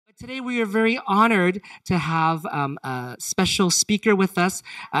Today we are very honored to have a special speaker with us.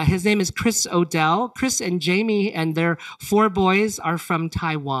 His name is Chris Odell. Chris and Jamie and their 4 boys are from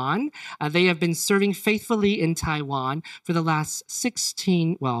Taiwan. They have been serving faithfully in Taiwan for the last since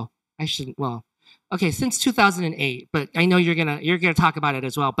 2008, but I know you're gonna talk about it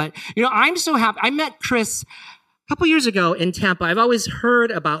as well. But I'm so happy. I met Chris a couple years ago in Tampa. I've always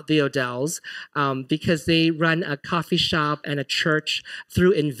heard about the Odells because they run a coffee shop and a church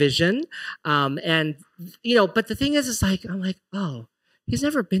through Envision. But the thing is I'm like, oh, he's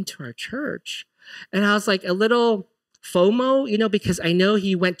never been to our church. And I was like a little FOMO, because I know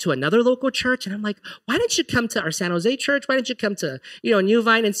he went to another local church, and I'm like, why didn't you come to our San Jose church? Why didn't you come to, New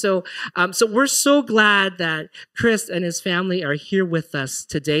Vine? And so we're so glad that Chris and his family are here with us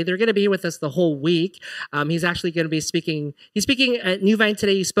today. They're going to be here with us the whole week. He's actually going to be speaking. He's speaking at New Vine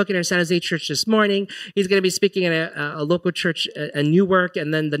today. He spoke in our San Jose church this morning. He's going to be speaking at a local church, a Newark,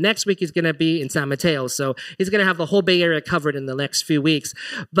 and then the next week he's going to be in San Mateo. So he's going to have the whole Bay Area covered in the next few weeks.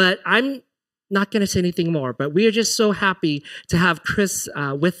 But I'm not going to say anything more, but we are just so happy to have Chris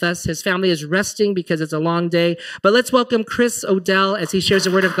with us. His family is resting because it's a long day. But let's welcome Chris Odell as he shares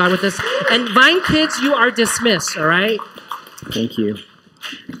the word of God with us. And Vine kids, you are dismissed, all right? Thank you.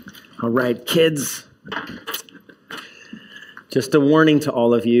 All right, kids. Just a warning to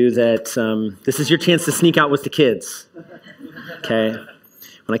all of you that this is your chance to sneak out with the kids. Okay?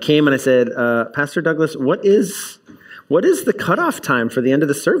 When I came and I said, Pastor Douglas, what is the cutoff time for the end of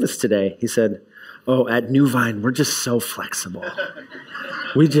the service today? He said, oh, at New Vine, we're just so flexible.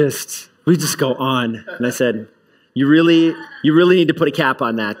 We just go on. And I said, you really need to put a cap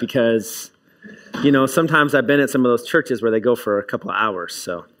on that because, sometimes I've been at some of those churches where they go for a couple of hours.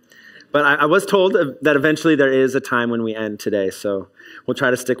 So, but I was told that eventually there is a time when we end today. So we'll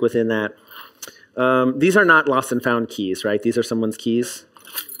try to stick within that. These are not lost and found keys, right? These are someone's keys.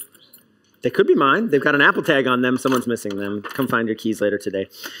 They could be mine. They've got an Apple tag on them. Someone's missing them. Come find your keys later today.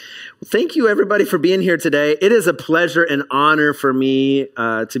 Well, thank you, everybody, for being here today. It is a pleasure and honor for me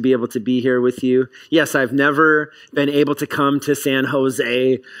to be able to be here with you. Yes, I've never been able to come to San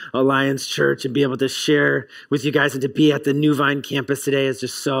Jose Alliance Church and be able to share with you guys, and to be at the New Vine campus today is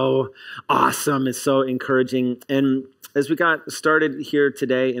just so awesome. It's so encouraging. And as we got started here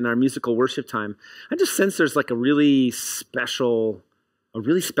today in our musical worship time, I just sense there's like a really special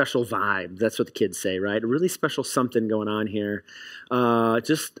vibe. That's what the kids say, right? A really special something going on here. I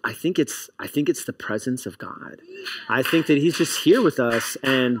think it's the presence of God. I think that He's just here with us,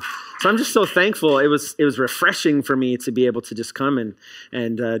 and so I'm just so thankful. It was refreshing for me to be able to just come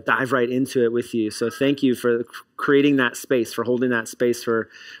and dive right into it with you. So thank you for creating that space, for holding that space for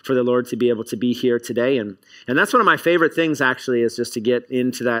the Lord to be able to be here today. And that's one of my favorite things, actually, is just to get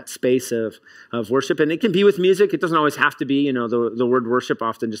into that space of worship. And it can be with music. It doesn't always have to be, the word worship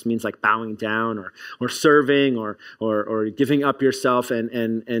often just means like bowing down or serving or giving up yourself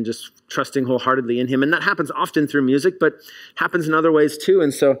and just trusting wholeheartedly in Him. And that happens often through music, but happens in other ways too.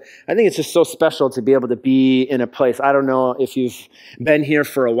 And so I think it's just so special to be able to be in a place. I don't know if you've been here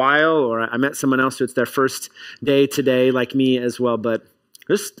for a while, or I met someone else who it's their first day today, like me as well, but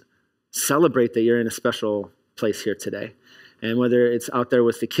just celebrate that you're in a special place here today. And whether it's out there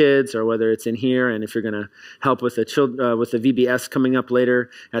with the kids or whether it's in here, and if you're going to help with the VBS coming up later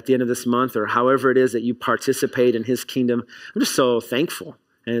at the end of this month, or however it is that you participate in His kingdom, I'm just so thankful.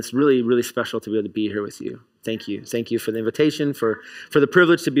 And it's really, really special to be able to be here with you. Thank you. Thank you for the invitation, for the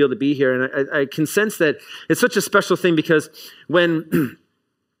privilege to be able to be here. And I can sense that it's such a special thing because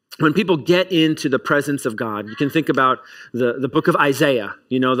when people get into the presence of God, you can think about the book of Isaiah,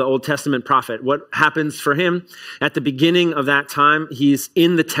 the Old Testament prophet. What happens for him at the beginning of that time? He's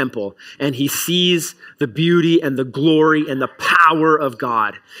in the temple and he sees the beauty and the glory and the power of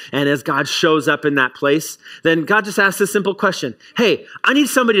God. And as God shows up in that place, then God just asks this simple question. Hey, I need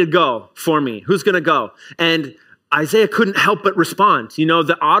somebody to go for me. Who's going to go? And Isaiah couldn't help but respond.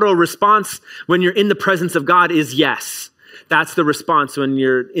 The auto response when you're in the presence of God is yes. That's the response when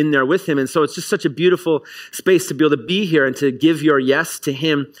you're in there with Him. And so it's just such a beautiful space to be able to be here and to give your yes to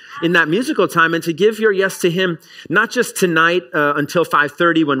Him in that musical time, and to give your yes to Him, not just tonight until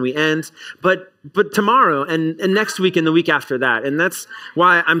 5:30 when we end, but tomorrow and next week and the week after that. And that's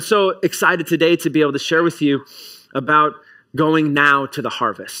why I'm so excited today to be able to share with you about going now to the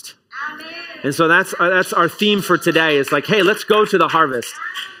harvest. Amen. And so that's our theme for today. Is like, hey, let's go to the harvest.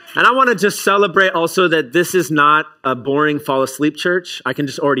 And I want to just celebrate also that this is not a boring fall asleep church. I can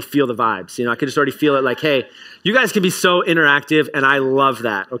just already feel the vibes. I can just already feel it like, hey, you guys can be so interactive, and I love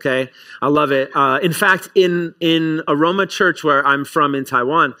that, okay? I love it. In fact, in Aroma Church, where I'm from in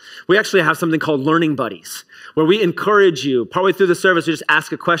Taiwan, we actually have something called Learning Buddies, where we encourage you, partway through the service, you just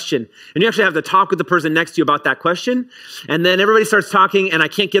ask a question, and you actually have to talk with the person next to you about that question, and then everybody starts talking, and I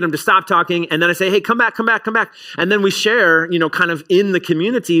can't get them to stop talking, and then I say, hey, come back, and then we share, kind of in the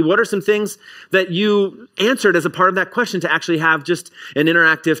community, what are some things that you answered as a part of that question to actually have just an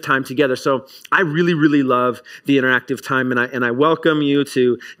interactive time together. So I really, really love the interactive time, and I welcome you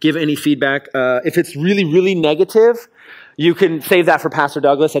to give any feedback. If it's really, really negative, you can save that for Pastor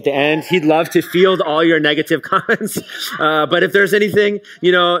Douglas at the end. He'd love to field all your negative comments. But if there's anything,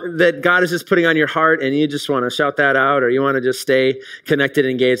 that God is just putting on your heart and you just want to shout that out, or you want to just stay connected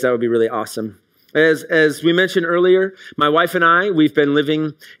and engaged, that would be really awesome. As we mentioned earlier, my wife and I, we've been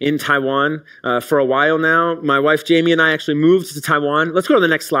living in Taiwan for a while now. My wife, Jamie, and I actually moved to Taiwan. Let's go to the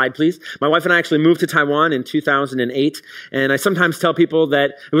next slide, please. My wife and I actually moved to Taiwan in 2008. And I sometimes tell people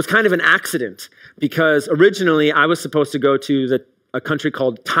that it was kind of an accident because originally I was supposed to go to a country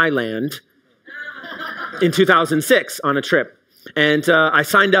called Thailand in 2006 on a trip. And I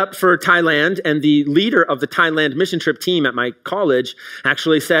signed up for Thailand, and the leader of the Thailand mission trip team at my college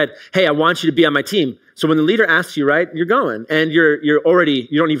actually said, hey, I want you to be on my team. So when the leader asks you, right, you're going, and you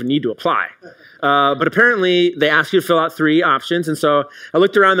don't even need to apply. But apparently they asked you to fill out 3 options. And so I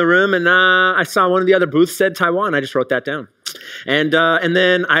looked around the room, and I saw one of the other booths said Taiwan. I just wrote that down. And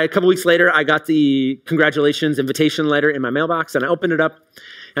then a couple weeks later, I got the congratulations invitation letter in my mailbox, and I opened it up.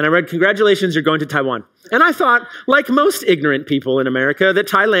 And I read, congratulations, you're going to Taiwan. And I thought, like most ignorant people in America, that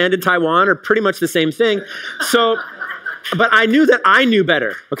Thailand and Taiwan are pretty much the same thing. But I knew that I knew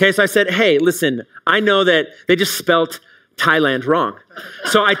better. Okay, so I said, hey, listen, I know that they just spelt Thailand wrong.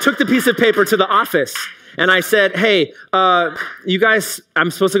 So I took the piece of paper to the office and I said, hey, you guys,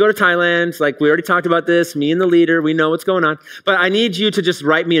 I'm supposed to go to Thailand. Like, we already talked about this, me and the leader, we know what's going on. But I need you to just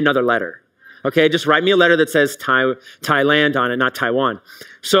write me another letter. Okay, just write me a letter that says Thailand on it, not Taiwan.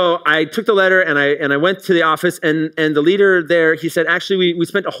 So I took the letter and I went to the office, and the leader there, he said, actually, we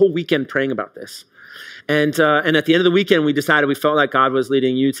spent a whole weekend praying about this. And at the end of the weekend, we decided we felt like God was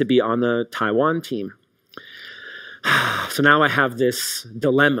leading you to be on the Taiwan team. So now I have this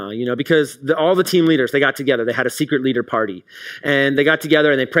dilemma, because all the team leaders, they got together. They had a secret leader party. And they got together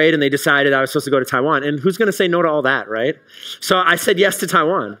and they prayed and they decided I was supposed to go to Taiwan. And who's going to say no to all that, right? So I said yes to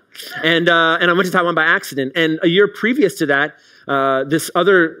Taiwan. And I went to Taiwan by accident. And a year previous to that, this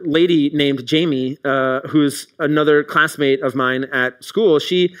other lady named Jamie, who's another classmate of mine at school,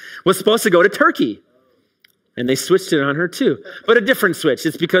 she was supposed to go to Turkey. And they switched it on her too. But a different switch.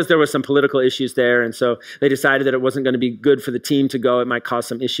 It's because there were some political issues there. And so they decided that it wasn't going to be good for the team to go. It might cause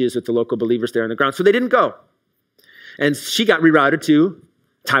some issues with the local believers there on the ground. So they didn't go. And she got rerouted to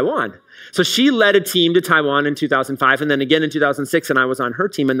Taiwan. So she led a team to Taiwan in 2005 and then again in 2006. And I was on her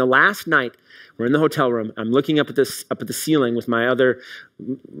team. And the last night, we're in the hotel room. I'm looking up at the ceiling with my other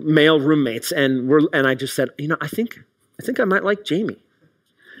male roommates. And I just said, I think I might like Jamie.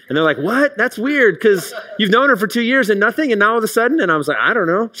 And they're like, what? That's weird because you've known her for 2 years and nothing. And now all of a sudden, and I was like, I don't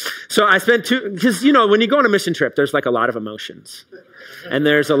know. So I spent because, when you go on a mission trip, there's like a lot of emotions. And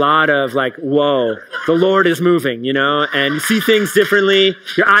there's a lot of like, whoa, the Lord is moving, and you see things differently.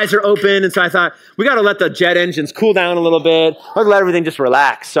 Your eyes are open. And so I thought, we got to let the jet engines cool down a little bit. Let's let everything just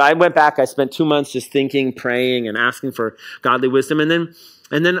relax. So I went back. I spent 2 months just thinking, praying, and asking for godly wisdom. And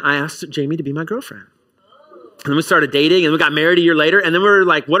then I asked Jamie to be my girlfriend. And then we started dating, and we got married a year later. And then we were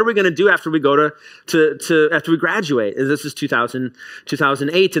like, what are we going to do after we go after we graduate? And this is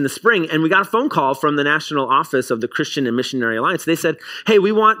 2008 in the spring. And we got a phone call from the national office of the Christian and Missionary Alliance. They said, hey,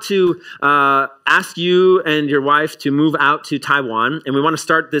 we want to ask you and your wife to move out to Taiwan, and we want to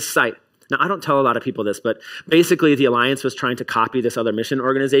start this site. Now, I don't tell a lot of people this, but basically the Alliance was trying to copy this other mission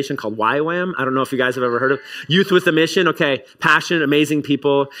organization called YWAM. I don't know if you guys have ever heard of Youth with a Mission. Okay, passionate, amazing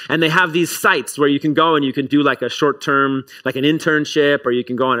people. And they have these sites where you can go and you can do like a short-term, like an internship, or you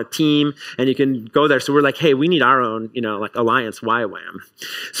can go on a team and you can go there. So we're like, hey, we need our own, like Alliance YWAM.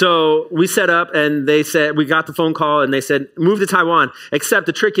 So we set up and they said, we got the phone call and they said, move to Taiwan. Except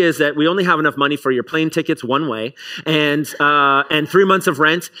the trick is that we only have enough money for your plane tickets one way and 3 months of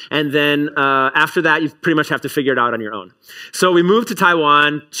rent, and then after that, you pretty much have to figure it out on your own. So we moved to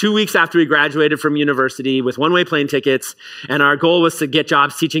Taiwan 2 weeks after we graduated from university with one-way plane tickets. And our goal was to get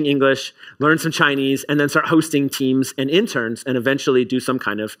jobs teaching English, learn some Chinese, and then start hosting teams and interns and eventually do some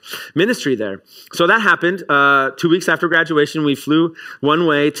kind of ministry there. So that happened. 2 weeks after graduation, we flew one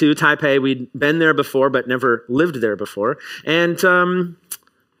way to Taipei. We'd been there before, but never lived there before. And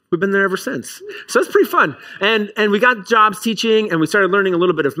we've been there ever since. So it's pretty fun. And we got jobs teaching, and we started learning a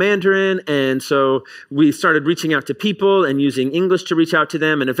little bit of Mandarin. And so we started reaching out to people and using English to reach out to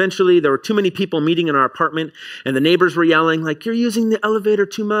them. And eventually there were too many people meeting in our apartment, and the neighbors were yelling, like, you're using the elevator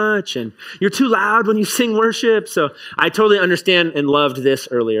too much, and you're too loud when you sing worship. So I totally understand and loved this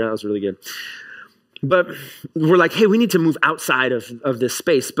earlier. That was really good. But we're like, hey, we need to move outside of this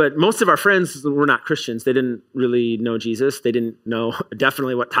space. But most of our friends were not Christians. They didn't really know Jesus. They didn't know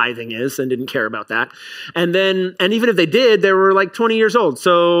definitely what tithing is and didn't care about that. And even if they did, they were like 20 years old.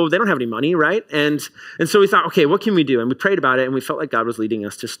 So they don't have any money, right? And so we thought, okay, what can we do? And we prayed about it, and we felt like God was leading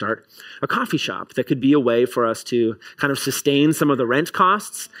us to start a coffee shop that could be a way for us to kind of sustain some of the rent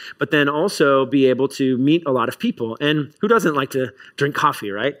costs, but then also be able to meet a lot of people. And who doesn't like to drink coffee,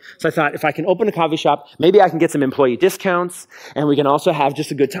 right? So I thought, if I can open a coffee shop, maybe I can get some employee discounts, and we can also have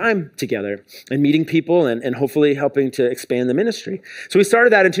just a good time together and meeting people and hopefully helping to expand the ministry. So we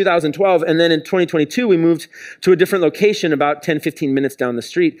started that in 2012, and then in 2022, we moved to a different location about 10, 15 minutes down the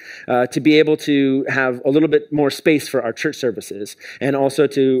street to be able to have a little bit more space for our church services, and also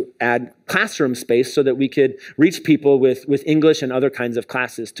to add classroom space so that we could reach people with English and other kinds of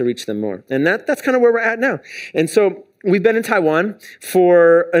classes to reach them more. And that's kind of where we're at now. And so we've been in Taiwan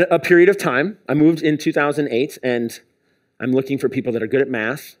for a period of time. I moved in 2008, and I'm looking for people that are good at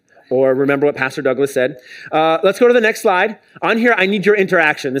math or remember what Pastor Douglas said. Let's go to the next slide. On here, I need your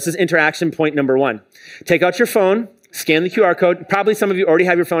interaction. This is interaction point number 1. Take out your phone, scan the QR code. Probably some of you already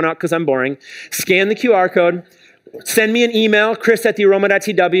have your phone out because I'm boring. Scan the QR code. Send me an email,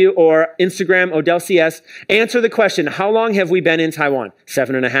 chris@thearoma.tw, or Instagram, OdellCS. Answer the question, how long have we been in Taiwan?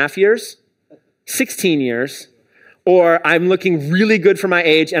 7.5 years? 16 years? Or I'm looking really good for my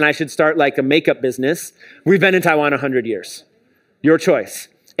age and I should start like a makeup business. We've been in Taiwan 100 years. Your choice.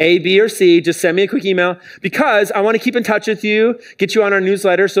 A, B, or C, just send me a quick email because I want to keep in touch with you, get you on our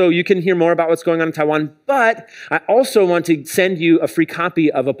newsletter so you can hear more about what's going on in Taiwan. But I also want to send you a free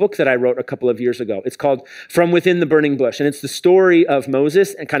copy of a book that I wrote a couple of years ago. It's called From Within the Burning Bush, and it's the story of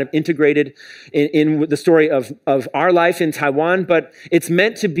Moses and kind of integrated in the story of our life in Taiwan. But it's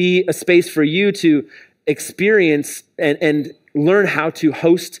meant to be a space for you to experience and learn how to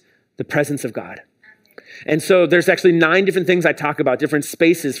host the presence of God. And so there's actually 9 different things I talk about, different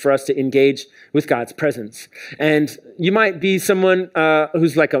spaces for us to engage with God's presence. And you might be someone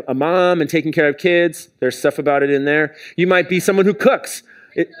who's like a mom and taking care of kids. There's stuff about it in there. You might be someone who cooks.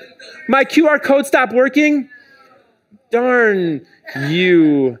 My QR code stopped working? Darn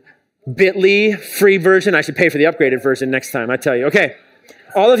you, Bitly, free version. I should pay for the upgraded version next time, I tell you. Okay.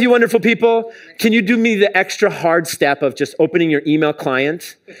 All of you wonderful people, can you do me the extra hard step of just opening your email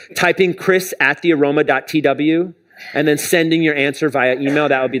client, typing chris@thearoma.tw, and then sending your answer via email?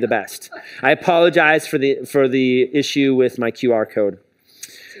 That would be the best. I apologize for the issue with my QR code.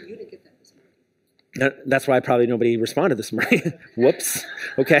 So you didn't get that this morning. That's why probably nobody responded this morning. Whoops.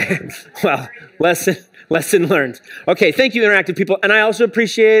 Okay. Well, lesson learned. Okay, thank you, interactive people. And I also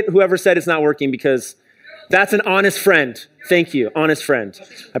appreciate whoever said it's not working because that's an honest friend. Thank you, honest friend. I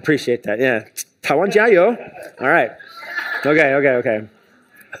appreciate that. Yeah. Taiwan jiayo. All right. Okay.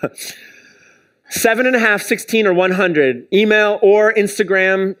 7.5, 16, or 100. Email or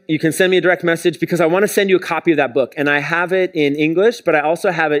Instagram. You can send me a direct message because I want to send you a copy of that book. And I have it in English, but I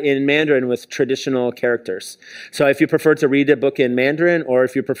also have it in Mandarin with traditional characters. So if you prefer to read a book in Mandarin or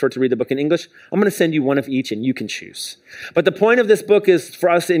if you prefer to read the book in English, I'm going to send you one of each and you can choose. But the point of this book is for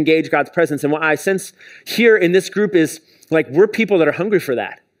us to engage God's presence. And what I sense here in this group is like we're people that are hungry for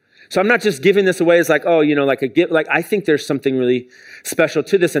that. So I'm not just giving this away as like, oh, like a gift. Like I think there's something really special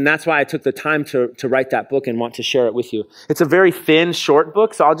to this. And that's why I took the time to write that book and want to share it with you. It's a very thin, short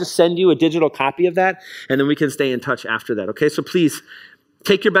book. So I'll just send you a digital copy of that. And then we can stay in touch after that. Okay. So please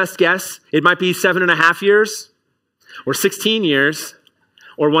take your best guess. It might be 7.5 years or 16 years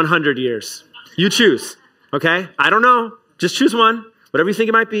or 100 years. You choose. Okay. I don't know. Just choose one. Whatever you think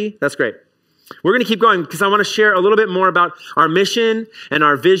it might be. That's great. We're going to keep going because I want to share a little bit more about our mission and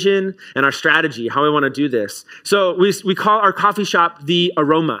our vision and our strategy, how we want to do this. So we call our coffee shop The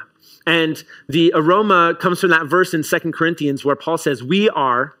Aroma. And the aroma comes from that verse in 2 Corinthians where Paul says, we,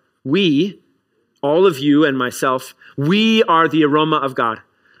 all of you and myself, we are the aroma of God,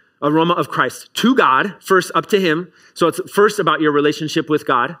 aroma of Christ to God, first up to him. So it's first about your relationship with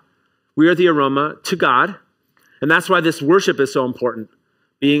God. We are the aroma to God. And that's why this worship is so important.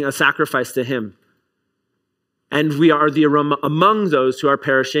 Being a sacrifice to him. And we are the aroma among those who are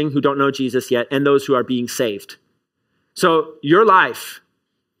perishing, who don't know Jesus yet, and those who are being saved. So your life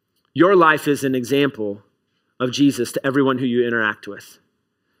is an example of Jesus to everyone who you interact with.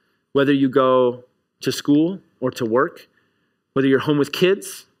 Whether you go to school or to work, whether you're home with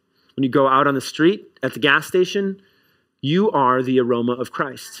kids when you go out on the street, at the gas station, you are the aroma of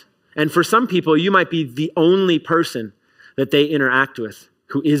Christ. And for some people, you might be the only person that they interact with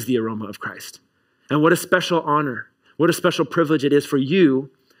who is the aroma of Christ. And what a special honor, what a special privilege it is for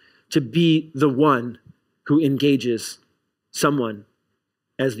you to be the one who engages someone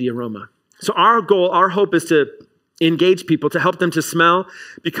as the aroma. So our goal, our hope is to engage people, to help them to smell,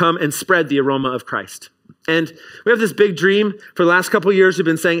 become, and spread the aroma of Christ. And we have this big dream. For the last couple of years, we've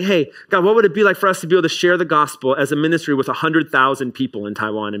been saying, hey, God, what would it be like for us to be able to share the gospel as a ministry with 100,000 people in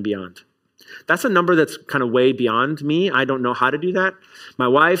Taiwan and beyond? That's a number that's kind of way beyond me. I don't know how to do that. My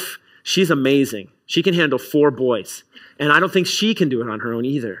wife, she's amazing. She can handle 4 boys. And I don't think she can do it on her own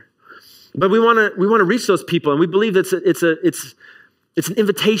either. But we want to reach those people, and we believe that it's an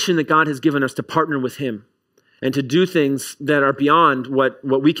invitation that God has given us to partner with him and to do things that are beyond what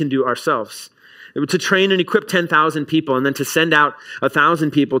we can do ourselves. To train and equip 10,000 people, and then to send out 1,000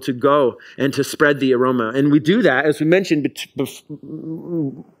 people to go and to spread the aroma. And we do that, as we mentioned,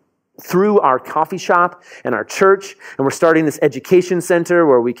 through our coffee shop and our church. And we're starting this education center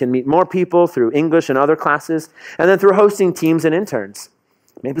where we can meet more people through English and other classes, and then through hosting teams and interns.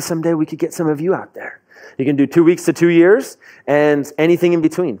 Maybe someday we could get some of you out there. You can do 2 weeks to 2 years and anything in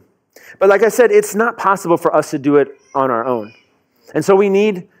between. But like I said, it's not possible for us to do it on our own. And so we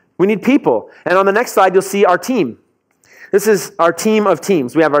need people. And on the next slide, you'll see our team. This is our team of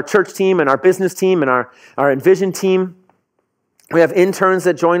teams. We have our church team and our business team and our Envision team. We have interns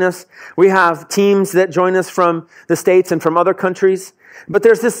that join us. We have teams that join us from the States and from other countries. But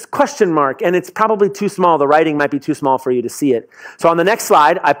there's this question mark, and it's probably too small. The writing might be too small for you to see it. So on the next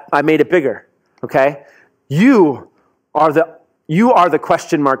slide, I made it bigger, okay? You are the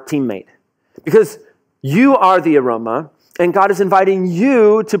question mark teammate, because you are the aroma, and God is inviting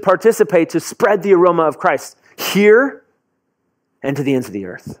you to participate, to spread the aroma of Christ here and to the ends of the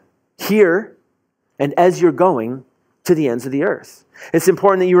earth. Here, and as you're going to the ends of the earth. It's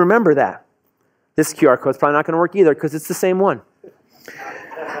important that you remember that. This QR code is probably not going to work either because it's the same one.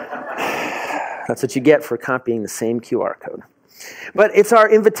 That's what you get for copying the same QR code. But it's our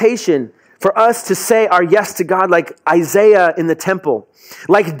invitation for us to say our yes to God, like Isaiah in the temple,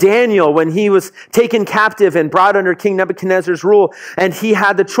 like Daniel when he was taken captive and brought under King Nebuchadnezzar's rule, and he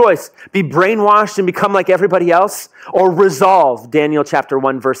had the choice, be brainwashed and become like everybody else, or resolve, Daniel chapter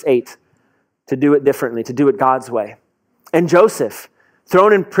 1, verse 8, to do it differently, to do it God's way. And Joseph,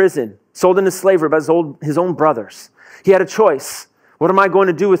 thrown in prison, sold into slavery by his own brothers. He had a choice. What am I going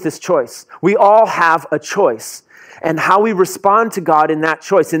to do with this choice? We all have a choice. And how we respond to God in that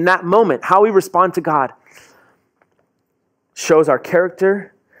choice, in that moment, how we respond to God shows our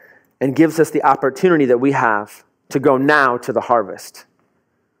character and gives us the opportunity that we have to go now to the harvest.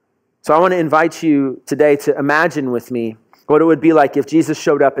 So I want to invite you today to imagine with me what it would be like if Jesus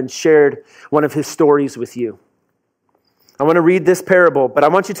showed up and shared one of his stories with you. I want to read this parable, but I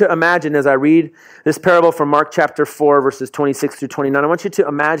want you to imagine as I read this parable from Mark chapter 4, verses 26 through 29, I want you to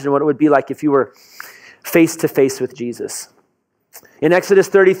imagine what it would be like if you were face to face with Jesus. In Exodus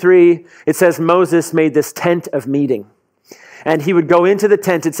 33, it says Moses made this tent of meeting. And he would go into the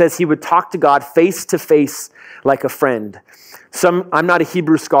tent, it says he would talk to God face to face like a friend. I'm not a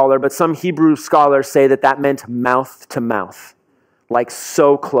Hebrew scholar, but some Hebrew scholars say that meant mouth to mouth, like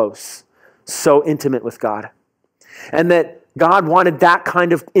so close, so intimate with God. And that God wanted that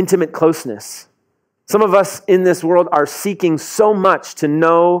kind of intimate closeness. Some of us in this world are seeking so much to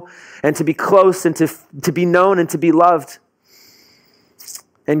know and to be close and to be known and to be loved.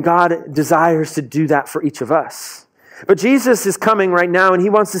 And God desires to do that for each of us. But Jesus is coming right now, and he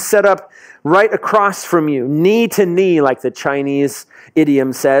wants to set up right across from you, knee to knee, like the Chinese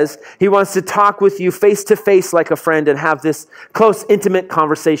idiom says. He wants to talk with you face to face like a friend and have this close, intimate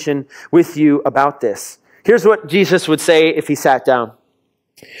conversation with you about this. Here's what Jesus would say if he sat down.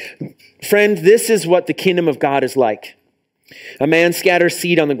 Friend, this is what the kingdom of God is like. A man scatters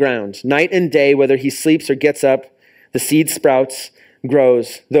seed on the ground. Night and day, whether he sleeps or gets up, the seed sprouts,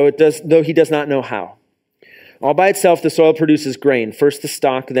 grows, though he does not know how. All by itself, the soil produces grain. First the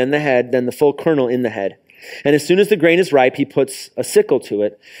stalk, then the head, then the full kernel in the head. And as soon as the grain is ripe, he puts a sickle to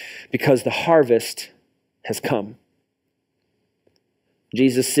it because the harvest has come.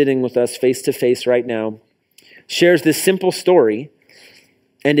 Jesus, sitting with us face to face right now, shares this simple story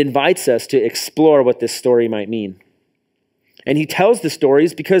and invites us to explore what this story might mean. And he tells the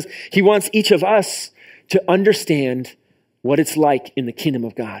stories because he wants each of us to understand what it's like in the kingdom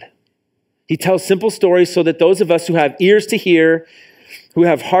of God. He tells simple stories so that those of us who have ears to hear, who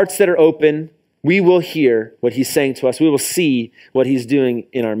have hearts that are open, we will hear what he's saying to us. We will see what he's doing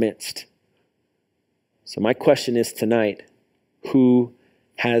in our midst. So my question is tonight, who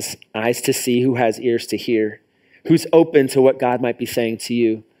has eyes to see, who has ears to hear, who's open to what God might be saying to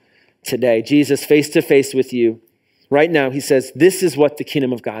you today. Jesus, face to face with you right now, he says, this is what the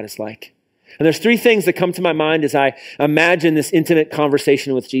kingdom of God is like. And there's three things that come to my mind as I imagine this intimate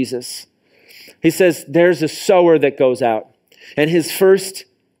conversation with Jesus. He says, there's a sower that goes out. And his first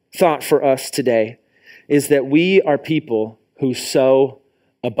thought for us today is that we are people who sow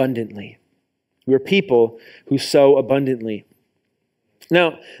abundantly. We're people who sow abundantly.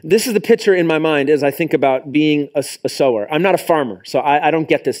 Now, this is the picture in my mind as I think about being a sower. I'm not a farmer, so I don't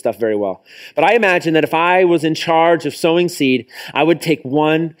get this stuff very well. But I imagine that if I was in charge of sowing seed, I would take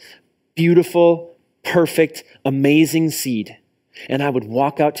one beautiful, perfect, amazing seed, and I would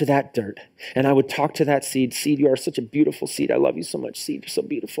walk out to that dirt, and I would talk to that seed. Seed, you are such a beautiful seed. I love you so much, seed. You're so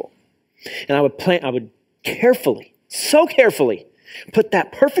beautiful. And I would carefully, so carefully, put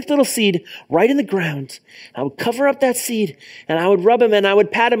that perfect little seed right in the ground. I would cover up that seed, and I would rub him, and I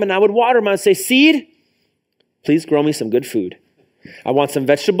would pat him, and I would water him. I would say, seed, please grow me some good food. I want some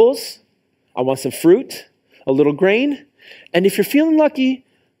vegetables. I want some fruit, a little grain. And if you're feeling lucky,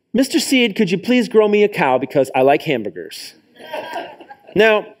 Mr. Seed, could you please grow me a cow because I like hamburgers?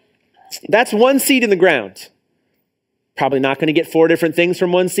 Now, that's one seed in the ground. Probably not going to get 4 different things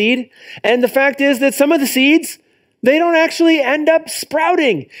from one seed. And the fact is that some of the seeds, they don't actually end up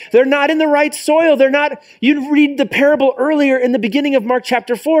sprouting. They're not in the right soil. You read the parable earlier in the beginning of Mark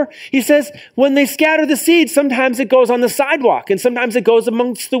chapter 4. He says, when they scatter the seeds, sometimes it goes on the sidewalk, and sometimes it goes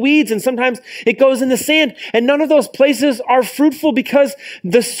amongst the weeds, and sometimes it goes in the sand. And none of those places are fruitful because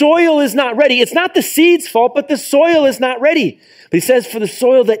the soil is not ready. It's not the seed's fault, but the soil is not ready. But he says, for the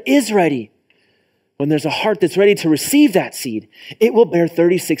soil that is ready, when there's a heart that's ready to receive that seed, it will bear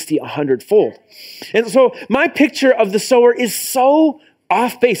 30, 60, 100-fold. And so my picture of the sower is so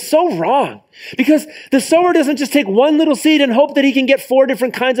off base, so wrong. Because the sower doesn't just take one little seed and hope that he can get 4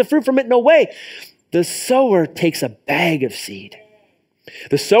 different kinds of fruit from it. No way. The sower takes a bag of seed.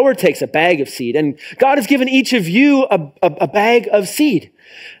 The sower takes a bag of seed. And God has given each of you a bag of seed.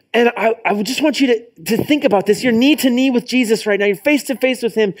 And I would just want you to think about this. You're knee to knee with Jesus right now. You're face to face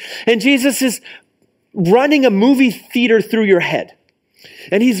with him. And Jesus is running a movie theater through your head.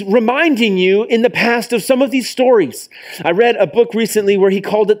 And he's reminding you in the past of some of these stories. I read a book recently where he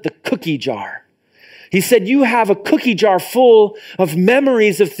called it the cookie jar. He said, you have a cookie jar full of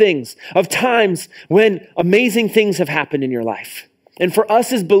memories of things, of times when amazing things have happened in your life. And for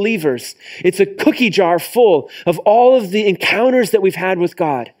us as believers, it's a cookie jar full of all of the encounters that we've had with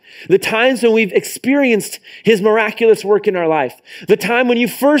God. The times when we've experienced his miraculous work in our life. The time when you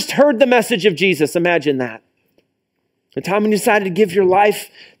first heard the message of Jesus. Imagine that. The time when you decided to give your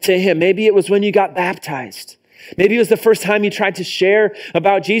life to him. Maybe it was when you got baptized. Maybe it was the first time you tried to share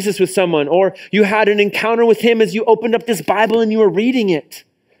about Jesus with someone, or you had an encounter with him as you opened up this Bible and you were reading it.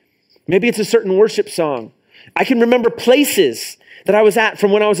 Maybe it's a certain worship song. I can remember places that I was at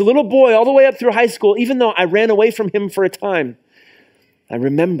from when I was a little boy all the way up through high school, even though I ran away from him for a time. I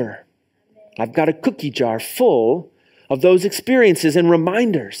remember I've got a cookie jar full of those experiences and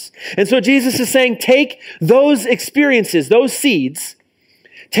reminders. And so Jesus is saying, take those experiences, those seeds,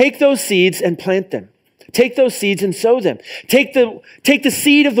 take those seeds and plant them. Take those seeds and sow them. Take the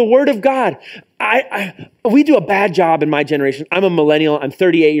seed of the word of God. We do a bad job in my generation. I'm a millennial. I'm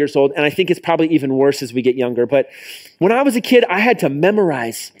 38 years old, and I think it's probably even worse as we get younger. But when I was a kid, I had to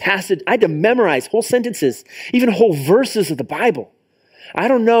memorize passage. I had to memorize whole sentences, even whole verses of the Bible. I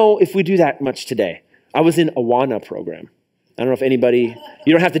don't know if we do that much today. I was in Awana program. I don't know if anybody,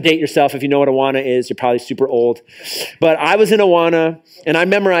 you don't have to date yourself if you know what Awana is. You're probably super old. But I was in Awana and I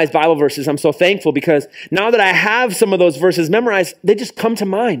memorized Bible verses. I'm so thankful because now that I have some of those verses memorized, they just come to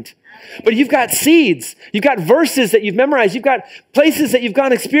mind. But you've got seeds. You've got verses that you've memorized. You've got places that you've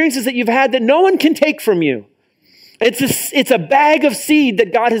gone, experiences that you've had that no one can take from you. It's a bag of seed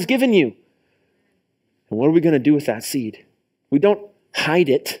that God has given you. And what are we going to do with that seed? We don't hide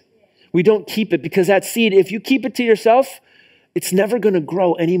it. We don't keep it, because that seed, if you keep it to yourself, it's never going to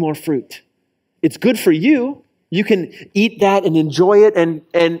grow any more fruit. It's good for you. You can eat that and enjoy it. And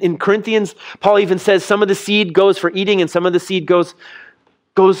in Corinthians, Paul even says some of the seed goes for eating and some of the seed goes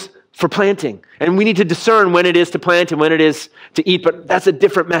for planting. And we need to discern when it is to plant and when it is to eat. But that's a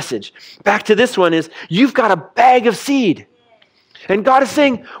different message. Back to this one is, you've got a bag of seed. And God is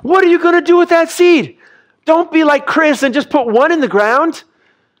saying, what are you going to do with that seed? Don't be like Chris and just put one in the ground.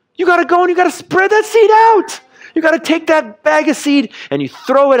 You got to go and you got to spread that seed out. You got to take that bag of seed and you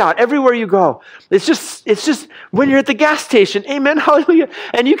throw it out everywhere you go. It's just when you're at the gas station, amen, hallelujah.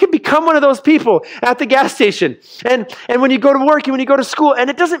 And you can become one of those people at the gas station. And when you go to work and when you go to school, and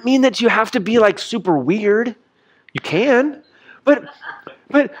it doesn't mean that you have to be like super weird. You can, but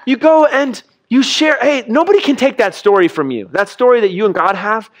But you go and you share, hey, nobody can take that story from you. That story that you and God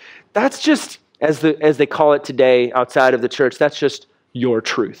have, that's just, as they call it today outside of the church, that's just your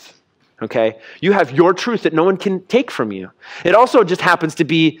truth. Okay? You have your truth that no one can take from you. It also just happens to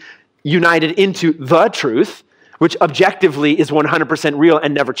be united into the truth, which objectively is 100% real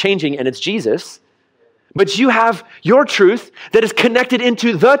and never changing, and it's Jesus. But you have your truth that is connected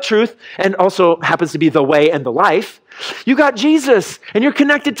into the truth and also happens to be the way and the life. You got Jesus, and you're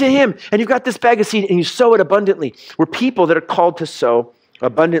connected to him, and you've got this bag of seed, and you sow it abundantly. We're people that are called to sow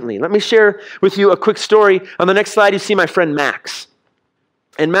abundantly. Let me share with you a quick story. On the next slide, you see my friend Max.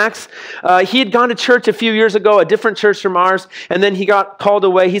 And Max, he had gone to church a few years ago, a different church from ours, and then he got called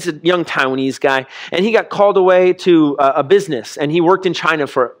away. He's a young Taiwanese guy, and he got called away to a business, and he worked in China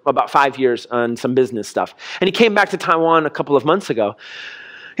for about 5 years on some business stuff. And he came back to Taiwan a couple of months ago.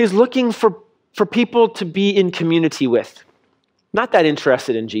 He's looking for people to be in community with. Not that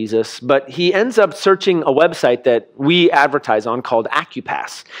interested in Jesus, but he ends up searching a website that we advertise on called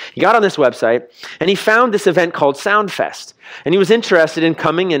Accupass. He got on this website, and he found this event called Soundfest. And he was interested in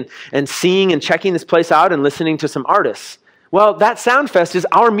coming and seeing and checking this place out and listening to some artists. Well, that Soundfest is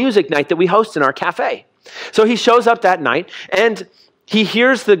our music night that we host in our cafe. So he shows up that night, and he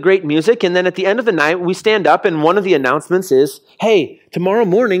hears the great music, and then at the end of the night, we stand up, and one of the announcements is, hey, tomorrow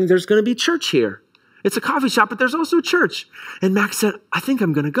morning, there's going to be church here. It's a coffee shop, but there's also a church. And Max said, I think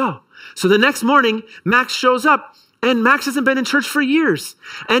I'm going to go. So the next morning, Max shows up, and Max hasn't been in church for years.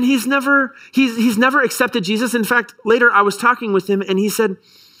 And he's never accepted Jesus. In fact, later I was talking with him, and he said,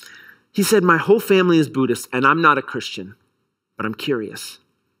 my whole family is Buddhist, and I'm not a Christian, but I'm curious.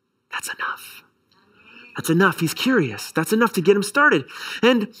 That's enough. That's enough. He's curious. That's enough to get him started.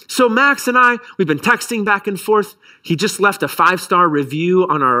 And so Max and I, we've been texting back and forth. He just left a 5-star review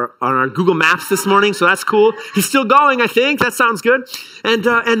on our Google Maps this morning, so that's cool. He's still going, I think. That sounds good.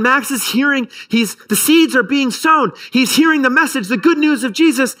 And Max is hearing, the seeds are being sown. He's hearing the message, the good news of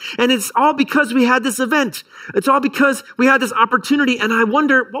Jesus, and it's all because we had this event. It's all because we had this opportunity, and I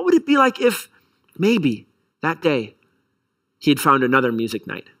wonder, what would it be like if maybe that day he had found another music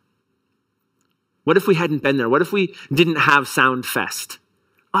night? What if we hadn't been there? What if we didn't have Soundfest?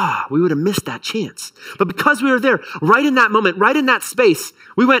 We would have missed that chance. But because we were there, right in that moment, right in that space,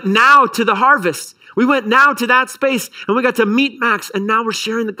 we went now to the harvest. We went now to that space, and we got to meet Max, and now we're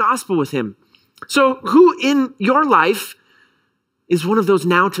sharing the gospel with him. So who in your life is one of those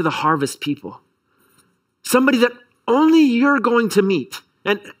now to the harvest people? Somebody that only you're going to meet.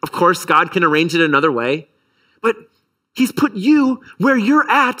 And of course, God can arrange it another way. But he's put you where you're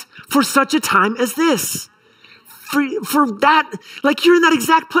at for such a time as this. For that, like you're in that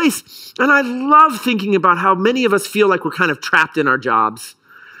exact place. And I love thinking about how many of us feel like we're kind of trapped in our jobs,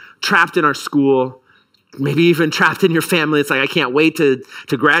 trapped in our school, maybe even trapped in your family. It's like, I can't wait to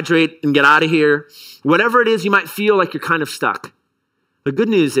graduate and get out of here. Whatever it is, you might feel like you're kind of stuck. The good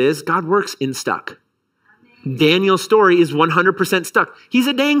news is God works in stuck. Daniel's story is 100% stuck. He's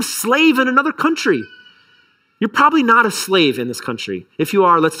a dang slave in another country. You're probably not a slave in this country. If you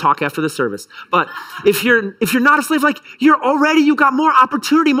are, let's talk after the service. But if you're not a slave, like you got more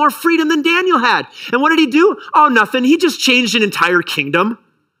opportunity, more freedom than Daniel had. And what did he do? Oh, nothing. He just changed an entire kingdom.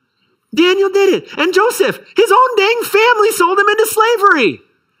 Daniel did it. And Joseph, his own dang family sold him into slavery.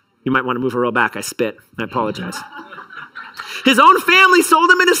 You might want to move a row back. I spit. I apologize. His own family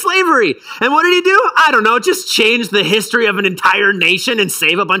sold him into slavery. And what did he do? I don't know. Just change the history of an entire nation and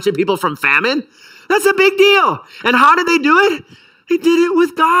save a bunch of people from famine. That's a big deal. And how did they do it? They did it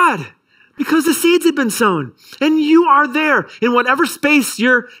with God because the seeds had been sown. And you are there in whatever space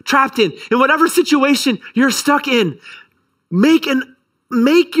you're trapped in whatever situation you're stuck in. Make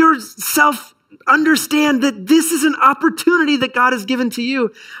yourself understand that this is an opportunity that God has given to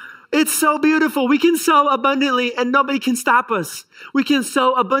you. It's so beautiful. We can sow abundantly and nobody can stop us. We can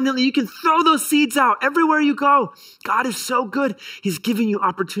sow abundantly. You can throw those seeds out everywhere you go. God is so good. He's giving you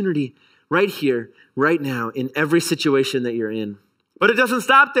opportunity right here, right now, in every situation that you're in. But it doesn't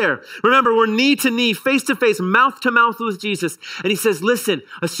stop there. Remember, we're knee to knee, face to face, mouth to mouth with Jesus. And he says, listen,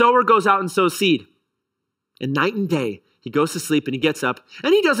 a sower goes out and sows seed. And night and day, he goes to sleep and he gets up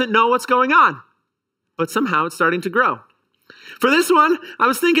and he doesn't know what's going on. But somehow it's starting to grow. For this one, I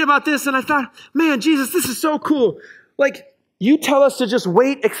was thinking about this and I thought, man, Jesus, this is so cool. Like, you tell us to just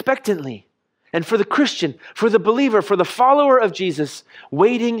wait expectantly. And for the Christian, for the believer, for the follower of Jesus,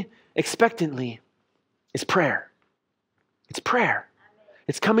 waiting expectantly is prayer. It's prayer.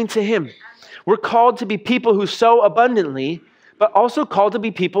 It's coming to him. We're called to be people who sow abundantly, but also called to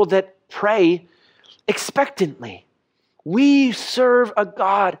be people that pray expectantly. We serve a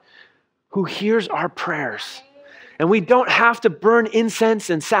God who hears our prayers. And we don't have to burn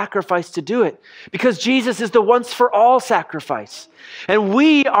incense and sacrifice to do it because Jesus is the once for all sacrifice. And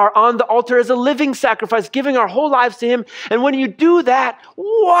we are on the altar as a living sacrifice, giving our whole lives to him. And when you do that,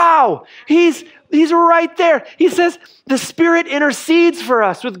 wow, he's right there. He says the Spirit intercedes for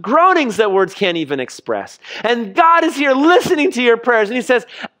us with groanings that words can't even express. And God is here listening to your prayers. And he says,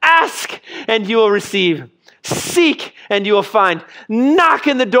 ask and you will receive. Seek and you will find. Knock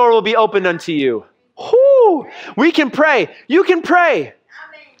and the door will be opened unto you. Whoo! We can pray. You can pray.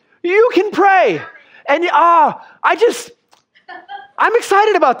 You can pray. And I'm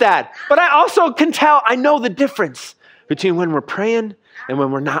excited about that. But I also can tell, I know the difference between when we're praying and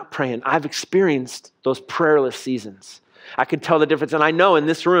when we're not praying. I've experienced those prayerless seasons. I can tell the difference. And I know in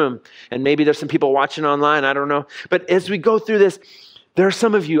this room, and maybe there's some people watching online, I don't know. But as we go through this, there are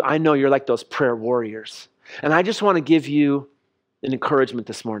some of you, I know you're like those prayer warriors. And I just want to give you an encouragement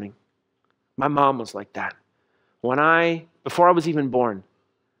this morning. My mom was like that. Before I was even born,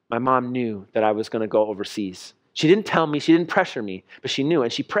 my mom knew that I was going to go overseas. She didn't tell me, she didn't pressure me, but she knew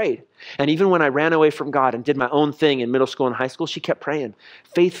and she prayed. And even when I ran away from God and did my own thing in middle school and high school, she kept praying.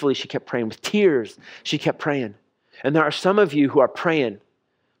 Faithfully, she kept praying. With tears, she kept praying. And there are some of you who are praying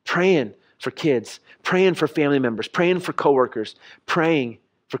for kids, praying for family members, praying for coworkers, praying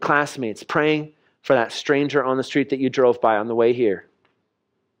for classmates, praying for that stranger on the street that you drove by on the way here.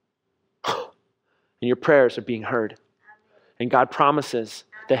 And your prayers are being heard. And God promises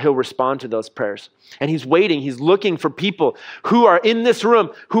that he'll respond to those prayers. And he's waiting. He's looking for people who are in this room,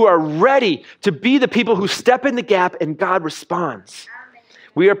 who are ready to be the people who step in the gap and God responds.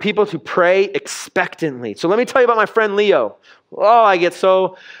 We are people who pray expectantly. So let me tell you about my friend Leo. Oh, I get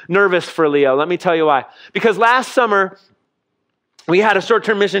so nervous for Leo. Let me tell you why. Because last summer, we had a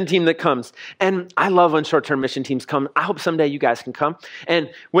short-term mission team that comes. And I love when short-term mission teams come. I hope someday you guys can come. And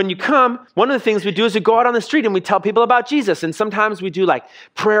when you come, one of the things we do is we go out on the street and we tell people about Jesus. And sometimes we do like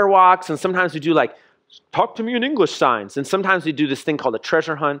prayer walks. And sometimes we do like talk to me in English signs. And sometimes we do this thing called a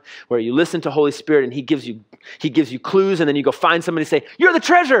treasure hunt where you listen to Holy Spirit and he gives you clues. And then you go find somebody and say, you're the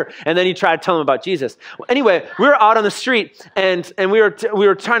treasure. And then you try to tell them about Jesus. Well, anyway, we were out on the street and we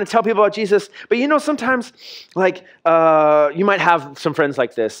were trying to tell people about Jesus. But you know, sometimes like you might have some friends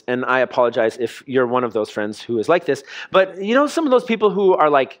like this. And I apologize if you're one of those friends who is like this. But you know, some of those people who are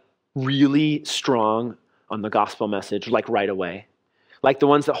like really strong on the gospel message, like right away. Like the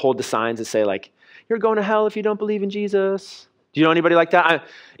ones that hold the signs that say like, you're going to hell if you don't believe in Jesus. Do you know anybody like that?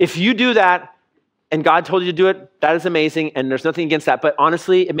 If you do that and God told you to do it, that is amazing. And there's nothing against that. But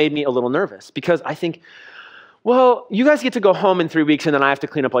honestly, it made me a little nervous because I think, well, you guys get to go home in 3 weeks and then I have to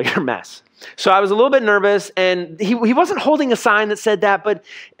clean up all your mess. So I was a little bit nervous and he wasn't holding a sign that said that, but,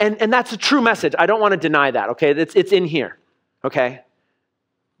 and that's a true message. I don't want to deny that, okay? It's in here, okay?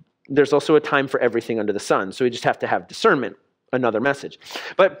 There's also a time for everything under the sun. So we just have to have discernment. Another message.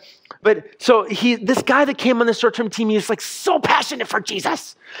 But so this guy that came on the short-term team, he was like so passionate for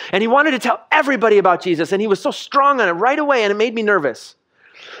Jesus. And he wanted to tell everybody about Jesus. And he was so strong on it right away. And it made me nervous.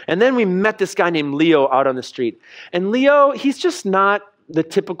 And then we met this guy named Leo out on the street. And Leo, he's just not the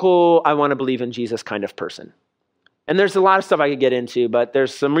typical, I want to believe in Jesus kind of person. And there's a lot of stuff I could get into, but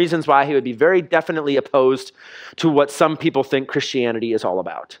there's some reasons why he would be very definitely opposed to what some people think Christianity is all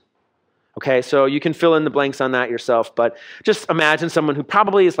about. Okay, so you can fill in the blanks on that yourself, but just imagine someone who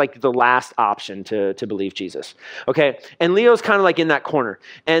probably is like the last option to believe Jesus. Okay, and Leo's kind of like in that corner.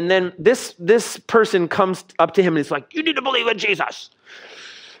 And then this person comes up to him and he's like, you need to believe in Jesus.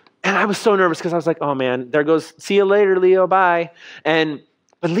 And I was so nervous because I was like, oh man, there goes, see you later, Leo, bye.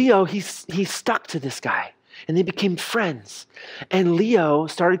 But Leo, he stuck to this guy. And they became friends. And Leo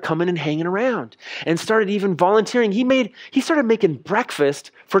started coming and hanging around and started even volunteering. He started making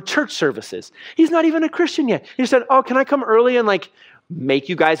breakfast for church services. He's not even a Christian yet. He said, oh, can I come early and like make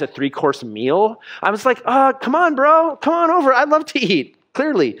you guys a 3-course meal? I was like, come on, bro. Come on over. I'd love to eat.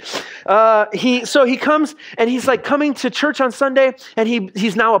 Clearly. So he comes and he's like coming to church on Sunday and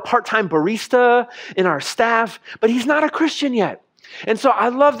he's now a part-time barista in our staff, but he's not a Christian yet. And so I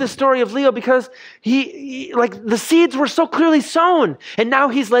love the story of Leo because he like the seeds were so clearly sown and now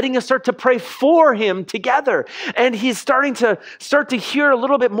he's letting us start to pray for him together. And he's starting to hear a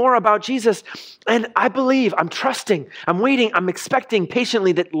little bit more about Jesus. And I believe, I'm trusting, I'm waiting, I'm expecting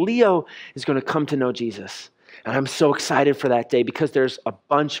patiently that Leo is going to come to know Jesus. And I'm so excited for that day because there's a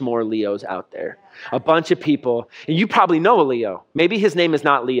bunch more Leos out there, a bunch of people. And you probably know a Leo. Maybe his name is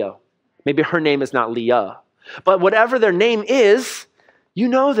not Leo. Maybe her name is not Leah. But whatever their name is, you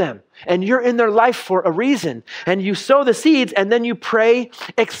know them and you're in their life for a reason. And you sow the seeds and then you pray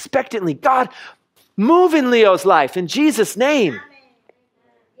expectantly. God, move in Leo's life in Jesus' name.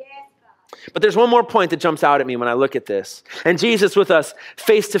 But there's one more point that jumps out at me when I look at this. And Jesus with us,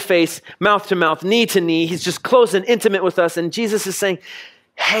 face to face, mouth to mouth, knee to knee. He's just close and intimate with us. And Jesus is saying,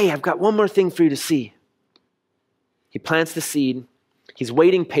 hey, I've got one more thing for you to see. He plants the seed. He's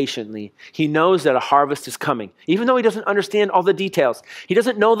waiting patiently. He knows that a harvest is coming, even though he doesn't understand all the details. He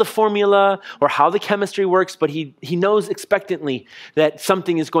doesn't know the formula or how the chemistry works, but he knows expectantly that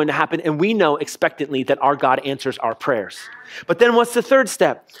something is going to happen, and we know expectantly that our God answers our prayers. But then what's the third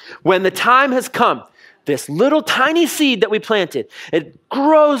step? When the time has come, this little tiny seed that we planted, it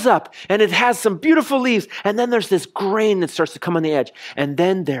grows up and it has some beautiful leaves, and then there's this grain that starts to come on the edge, and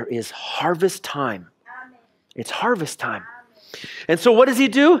then there is harvest time. It's harvest time. And so what does he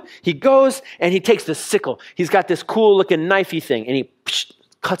do? He goes and he takes the sickle. He's got this cool looking knifey thing and he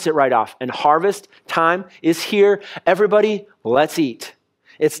cuts it right off. And harvest time is here. Everybody, let's eat.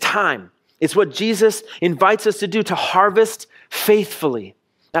 It's time. It's what Jesus invites us to do, to harvest faithfully.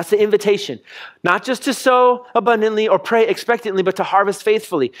 That's the invitation. Not just to sow abundantly or pray expectantly, but to harvest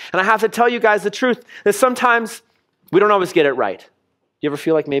faithfully. And I have to tell you guys the truth that sometimes we don't always get it right. You ever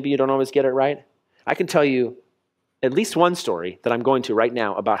feel like maybe you don't always get it right? I can tell you at least one story that I'm going to right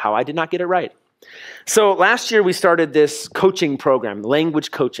now about how I did not get it right. So last year we started this coaching program, language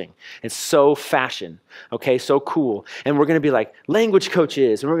coaching. It's so fashion, okay, so cool. And we're going to be like language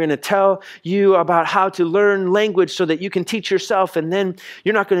coaches, and we're going to tell you about how to learn language so that you can teach yourself, and then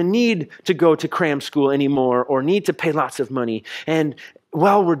you're not going to need to go to cram school anymore or need to pay lots of money. And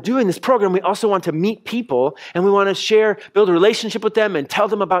while we're doing this program, we also want to meet people and we want to build a relationship with them and tell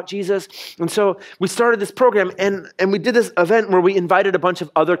them about Jesus. And so we started this program and we did this event where we invited a bunch of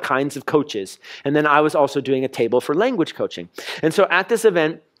other kinds of coaches. And then I was also doing a table for language coaching. And so at this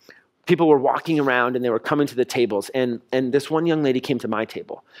event, people were walking around and they were coming to the tables. And this one young lady came to my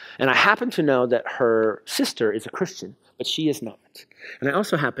table. And I happen to know that her sister is a Christian, but she is not. And I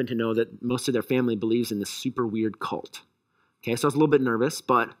also happen to know that most of their family believes in this super weird cult. Okay, so I was a little bit nervous,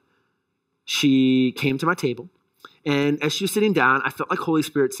 but she came to my table, and as she was sitting down, I felt like Holy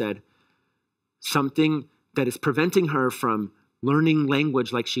Spirit said, something that is preventing her from learning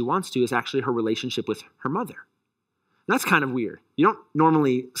language like she wants to is actually her relationship with her mother. And that's kind of weird. You don't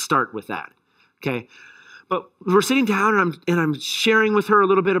normally start with that, okay? But we're sitting down, and I'm sharing with her a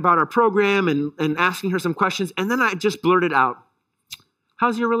little bit about our program and asking her some questions, and then I just blurted out,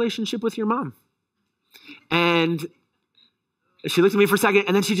 how's your relationship with your mom? And she looked at me for a second,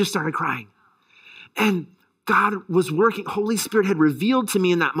 and then she just started crying. And God was working. Holy Spirit had revealed to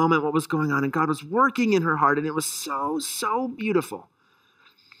me in that moment what was going on, and God was working in her heart, and it was so, so beautiful.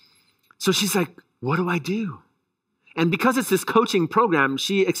 So she's like, what do I do? And because it's this coaching program,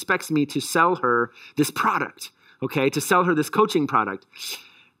 she expects me to sell her this product, okay, to sell her this coaching product.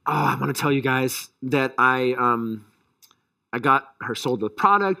 Oh, I want to tell you guys that I got her sold the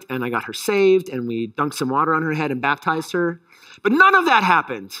product, and I got her saved, and we dunked some water on her head and baptized her. But none of that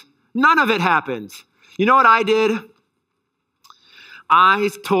happened. None of it happened. You know what I did? I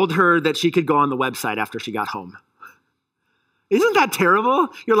told her that she could go on the website after she got home. Isn't that terrible?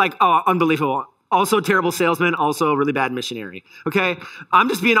 You're like, oh, unbelievable. Also terrible salesman, also really bad missionary. Okay? I'm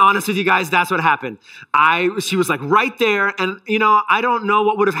just being honest with you guys. That's what happened. She was like right there. And you know, I don't know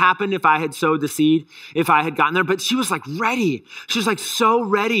what would have happened if I had sowed the seed, if I had gotten there, but she was like ready. She was like so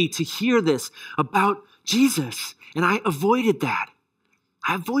ready to hear this about Jesus. And I avoided that.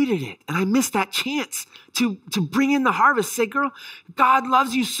 I avoided it. And I missed that chance to bring in the harvest. Say, girl, God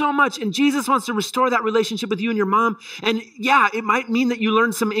loves you so much. And Jesus wants to restore that relationship with you and your mom. And yeah, it might mean that you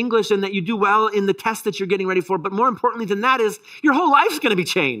learn some English and that you do well in the test that you're getting ready for. But more importantly than that is your whole life's going to be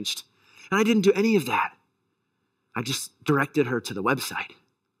changed. And I didn't do any of that. I just directed her to the website.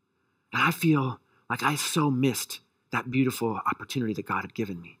 And I feel like I so missed that beautiful opportunity that God had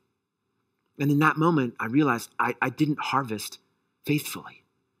given me. And in that moment, I realized I didn't harvest faithfully.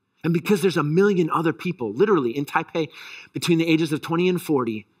 And because there's a million other people, literally in Taipei, between the ages of 20 and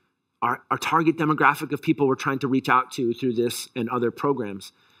 40, our target demographic of people we're trying to reach out to through this and other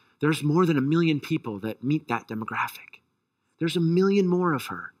programs, there's more than 1 million people that meet that demographic. There's 1 million more of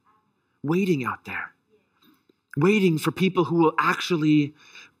her waiting out there, waiting for people who will actually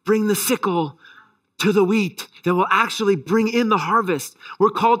bring the sickle to the wheat, that will actually bring in the harvest.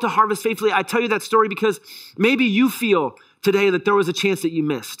 We're called to harvest faithfully. I tell you that story because maybe you feel today that there was a chance that you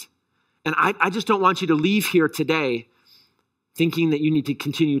missed. And I just don't want you to leave here today thinking that you need to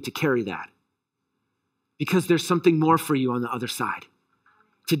continue to carry that. Because there's something more for you on the other side.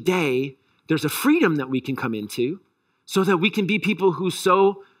 Today, there's a freedom that we can come into so that we can be people who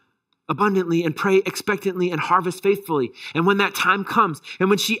sow abundantly and pray expectantly and harvest faithfully. And when that time comes, and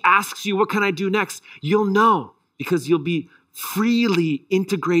when she asks you, what can I do next? You'll know because you'll be freely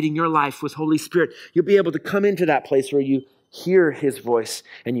integrating your life with Holy Spirit, you'll be able to come into that place where you hear his voice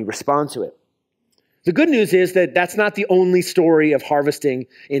and you respond to it. The good news is that that's not the only story of harvesting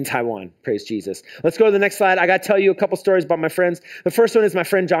in Taiwan. Praise Jesus. Let's go to the next slide. I got to tell you a couple stories about my friends. The first one is my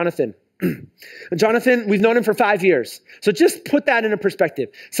friend Jonathan. Jonathan, we've known him for 5 years. So just put that into perspective.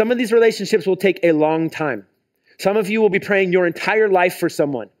 Some of these relationships will take a long time. Some of you will be praying your entire life for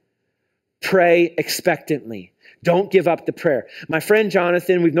someone. Pray expectantly. Don't give up the prayer. My friend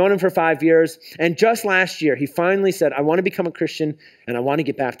Jonathan, we've known him for 5 years. And just last year, he finally said, I want to become a Christian and I want to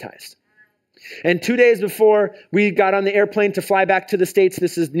get baptized. And 2 days before we got on the airplane to fly back to the States,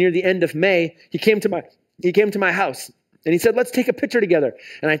 this is near the end of May, he came to my house and he said, let's take a picture together.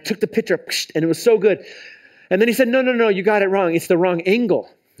 And I took the picture and it was so good. And then he said, no, you got it wrong. It's the wrong angle.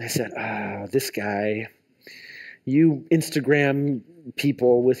 I said, this guy, you Instagram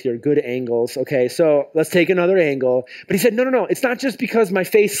people with your good angles. Okay, so let's take another angle. But he said, no, it's not just because my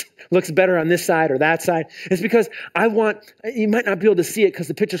face looks better on this side or that side. It's because you might not be able to see it because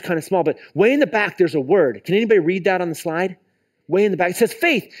the picture's kind of small, but way in the back, there's a word. Can anybody read that on the slide? Way in the back. It says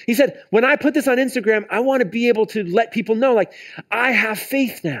faith. He said, when I put this on Instagram, I want to be able to let people know, like, I have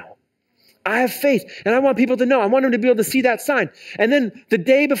faith now. I have faith, and I want people to know. I want them to be able to see that sign. And then the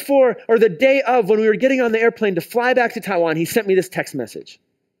day before, or the day of, when we were getting on the airplane to fly back to Taiwan, he sent me this text message.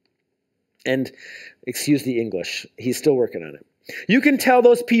 And excuse the English, he's still working on it. You can tell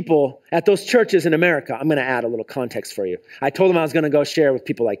those people at those churches in America, I'm going to add a little context for you. I told him I was going to go share with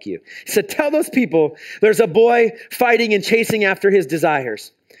people like you. He said, tell those people there's a boy fighting and chasing after his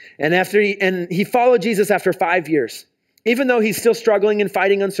desires. And he followed Jesus after 5 years. Even though he's still struggling and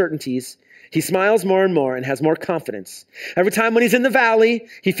fighting uncertainties, he smiles more and more and has more confidence. Every time when he's in the valley,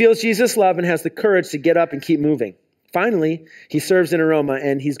 he feels Jesus' love and has the courage to get up and keep moving. Finally, he serves in Aroma,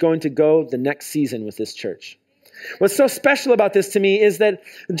 and he's going to go the next season with this church. What's so special about this to me is that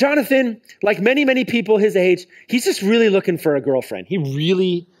Jonathan, like many, many people his age, he's just really looking for a girlfriend. He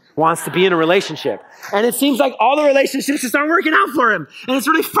really wants to be in a relationship. And it seems like all the relationships just aren't working out for him. And it's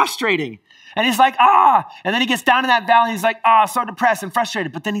really frustrating. And he's like, and then he gets down in that valley. And he's like, so depressed and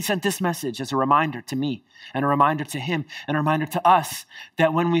frustrated. But then he sent this message as a reminder to me and a reminder to him and a reminder to us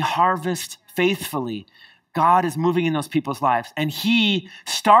that when we harvest faithfully, God is moving in those people's lives. And he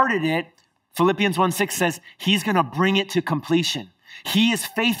started it. Philippians 1:6 says he's going to bring it to completion. He is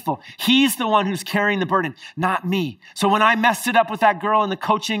faithful. He's the one who's carrying the burden, not me. So when I messed it up with that girl in the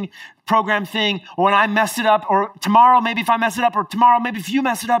coaching program thing, or when I messed it up, or tomorrow, maybe if I mess it up, or tomorrow, maybe if you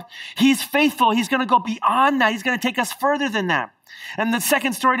mess it up, he's faithful. He's going to go beyond that. He's going to take us further than that. And the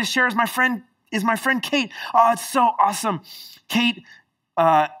second story to share is my friend Kate. Oh, it's so awesome. Kate,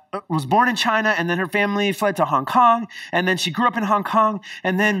 was born in China, and then her family fled to Hong Kong, and then she grew up in Hong Kong,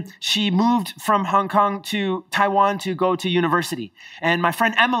 and then she moved from Hong Kong to Taiwan to go to university. And my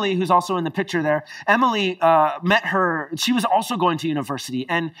friend Emily, who's also in the picture there, Emily met her. She was also going to university,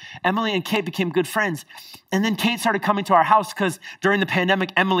 and Emily and Kate became good friends. And then Kate started coming to our house because during the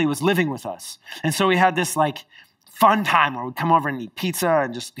pandemic, Emily was living with us. And so we had this fun time where we'd come over and eat pizza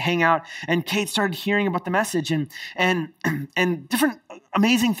and just hang out. And Kate started hearing about the message, and different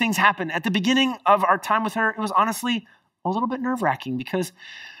amazing things happened. At the beginning of our time with her, it was honestly a little bit nerve-wracking because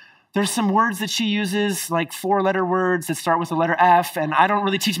there's some words that she uses, like 4-letter words that start with the letter F, and I don't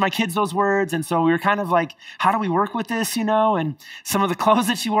really teach my kids those words, and so we were kind of like, how do we work with this, And some of the clothes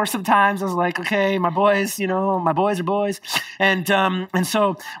that she wore sometimes, I was like, okay, my boys are boys, and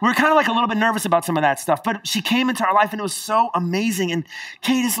so we were kind of a little bit nervous about some of that stuff, but she came into our life, and it was so amazing, and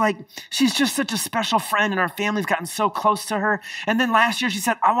Kate is she's just such a special friend, and our family's gotten so close to her, and then last year she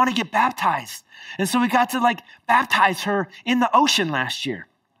said, I want to get baptized, and so we got to baptize her in the ocean last year.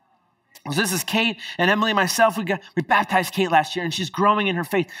 So this is Kate and Emily and myself. We baptized Kate last year, and she's growing in her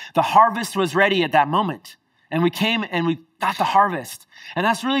faith. The harvest was ready at that moment, and we came and we got the harvest, and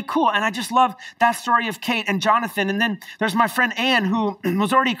that's really cool. And I just love that story of Kate and Jonathan. And then there's my friend Anne, who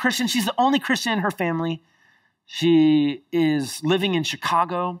was already a Christian. She's the only Christian in her family. She is living in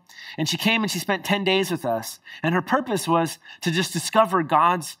Chicago, and she came and she spent 10 days with us, and her purpose was to just discover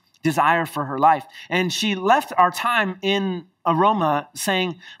God's desire for her life. And she left our time in Aroma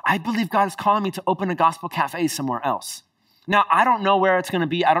saying, I believe God is calling me to open a gospel cafe somewhere else. Now, I don't know where it's going to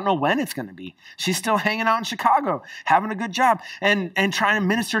be. I don't know when it's going to be. She's still hanging out in Chicago, having a good job and trying to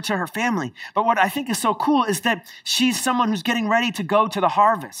minister to her family. But what I think is so cool is that she's someone who's getting ready to go to the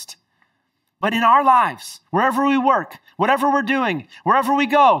harvest. But in our lives, wherever we work, whatever we're doing, wherever we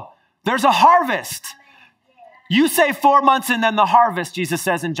go, there's a harvest. You say 4 months and then the harvest, Jesus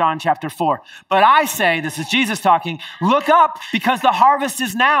says in John chapter 4. But I say, this is Jesus talking, look up because the harvest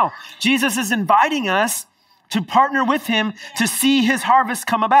is now. Jesus is inviting us to partner with him to see his harvest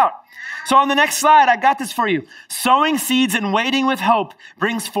come about. So on the next slide, I got this for you. Sowing seeds and waiting with hope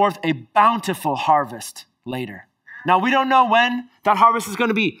brings forth a bountiful harvest later. Now, we don't know when that harvest is going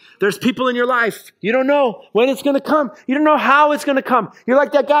to be. There's people in your life. You don't know when it's going to come. You don't know how it's going to come. You're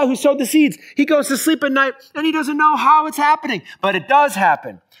like that guy who sowed the seeds. He goes to sleep at night and he doesn't know how it's happening, but it does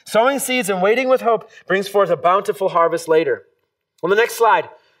happen. Sowing seeds and waiting with hope brings forth a bountiful harvest later. On the next slide,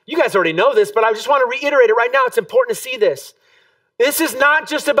 you guys already know this, but I just want to reiterate it right now. It's important to see this. This is not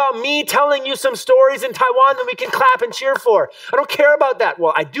just about me telling you some stories in Taiwan that we can clap and cheer for. I don't care about that.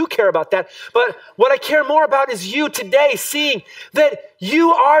 Well, I do care about that. But what I care more about is you today seeing that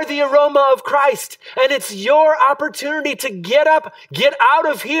you are the aroma of Christ. And it's your opportunity to get up, get out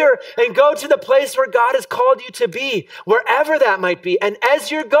of here, and go to the place where God has called you to be, wherever that might be. And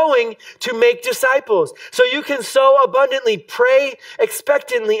as you're going, to make disciples. So you can sow abundantly, pray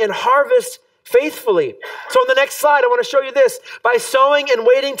expectantly, and harvest faithfully. So on the next slide, I want to show you this. By sowing and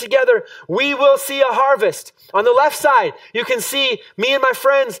waiting together, we will see a harvest. On the left side, you can see me and my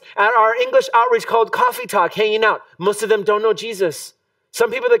friends at our English outreach called Coffee Talk hanging out. Most of them don't know Jesus.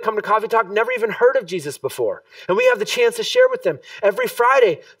 Some people that come to Coffee Talk never even heard of Jesus before. And we have the chance to share with them. Every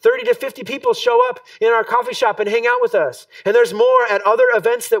Friday, 30 to 50 people show up in our coffee shop and hang out with us. And there's more at other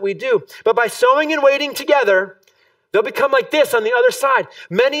events that we do. But by sowing and waiting together, they'll become like this on the other side.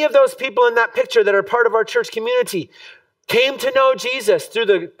 Many of those people in that picture that are part of our church community came to know Jesus through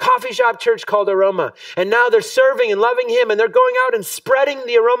the coffee shop church called Aroma. And now they're serving and loving him, and they're going out and spreading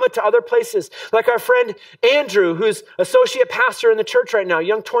the aroma to other places. Like our friend Andrew, who's associate pastor in the church right now,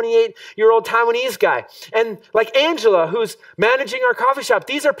 young 28-year-old Taiwanese guy. And like Angela, who's managing our coffee shop.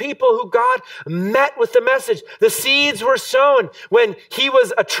 These are people who God met with the message. The seeds were sown when he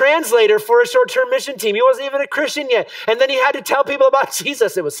was a translator for a short-term mission team. He wasn't even a Christian yet. And then he had to tell people about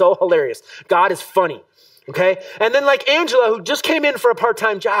Jesus. It was so hilarious. God is funny. Okay. And then like Angela, who just came in for a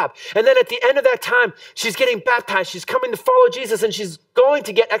part-time job. And then at the end of that time, she's getting baptized. She's coming to follow Jesus, and she's going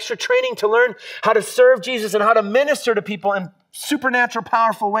to get extra training to learn how to serve Jesus and how to minister to people in supernatural,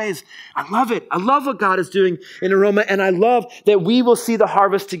 powerful ways. I love it. I love what God is doing in Aroma, and I love that we will see the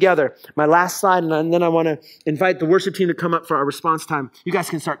harvest together. My last slide, and then I want to invite the worship team to come up for our response time. You guys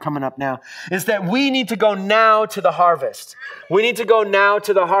can start coming up now. Is that we need to go now to the harvest. We need to go now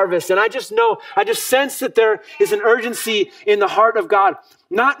to the harvest. And I just sense that there is an urgency in the heart of God.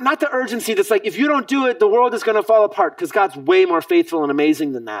 Not the urgency that's like, if you don't do it, the world is going to fall apart, because God's way more faithful and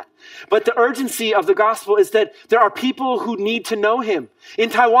amazing than that. But the urgency of the gospel is that there are people who need to know him. In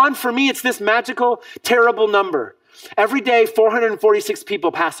Taiwan, for me, it's this magical, terrible number. Every day, 446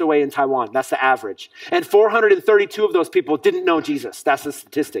 people pass away in Taiwan. That's the average. And 432 of those people didn't know Jesus. That's the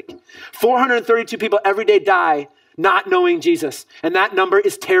statistic. 432 people every day die not knowing Jesus. And that number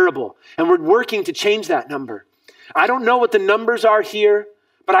is terrible. And we're working to change that number. I don't know what the numbers are here,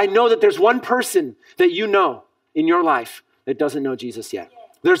 but I know that there's one person that you know in your life that doesn't know Jesus yet.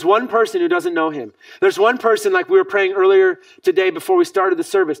 There's one person who doesn't know him. There's one person, like we were praying earlier today before we started the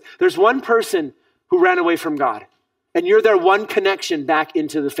service. There's one person who ran away from God. And you're their one connection back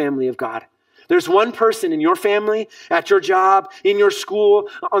into the family of God. There's one person in your family, at your job, in your school,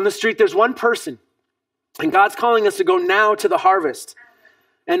 on the street. There's one person. And God's calling us to go now to the harvest.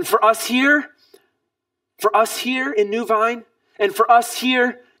 And for us here in New Vine, and for us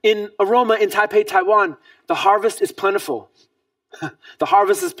here in Aroma in Taipei, Taiwan, the harvest is plentiful. The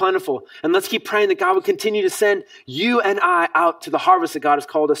harvest is plentiful. And let's keep praying that God would continue to send you and I out to the harvest that God has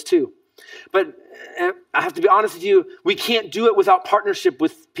called us to. But I have to be honest with you, we can't do it without partnership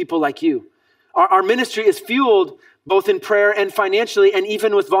with people like you. Our ministry is fueled both in prayer and financially, and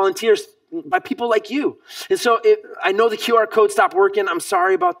even with volunteers by people like you. And so I know the QR code stopped working. I'm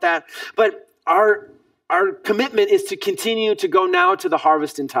sorry about that. But our commitment is to continue to go now to the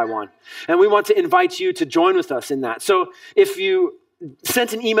harvest in Taiwan. And we want to invite you to join with us in that. So if you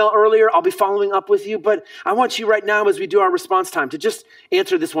sent an email earlier, I'll be following up with you. But I want you right now, as we do our response time, to just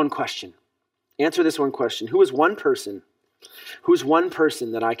answer this one question. Answer this one question. Who is one person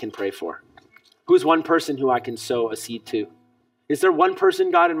that I can pray for? Who is one person who I can sow a seed to? Is there one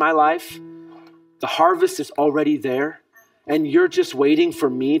person, God, in my life? The harvest is already there, and you're just waiting for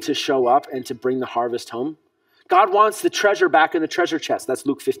me to show up and to bring the harvest home? God wants the treasure back in the treasure chest. That's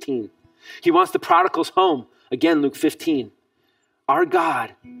Luke 15. He wants the prodigals home. Again, Luke 15. Our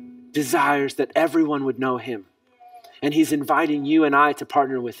God desires that everyone would know him, and he's inviting you and I to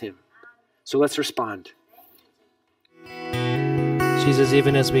partner with him. So let's respond. Jesus,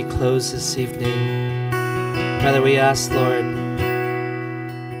 even as we close this evening, Father, we ask, Lord,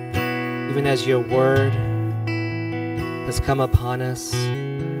 even as your word has come upon us,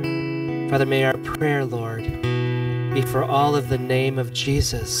 Father, may our prayer, Lord, be for all of the name of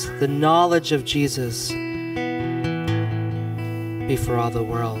Jesus, the knowledge of Jesus, be for all the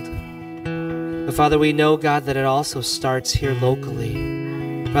world. But Father, we know, God, that it also starts here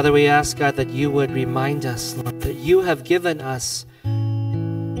locally. Father, we ask, God, that you would remind us, Lord, that you have given us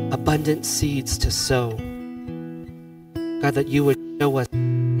abundant seeds to sow. God, that you would show us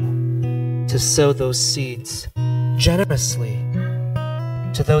to sow those seeds generously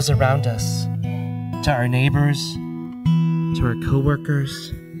to those around us, to our neighbors, to our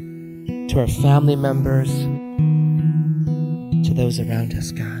coworkers, to our family members, to those around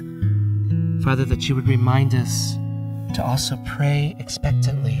us, God. Father, that you would remind us to also pray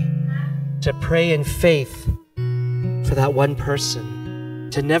expectantly, to pray in faith for that one person,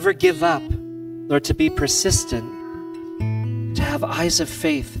 to never give up, Lord, to be persistent, to have eyes of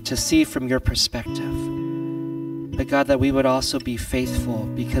faith to see from your perspective. But God, that we would also be faithful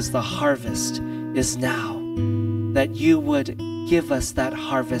because the harvest is now, that you would give us that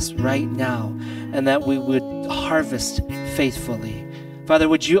harvest right now, and that we would harvest faithfully. Father,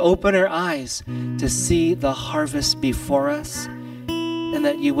 would you open our eyes to see the harvest before us, and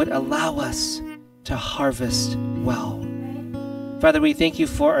that you would allow us to harvest well. Father, we thank you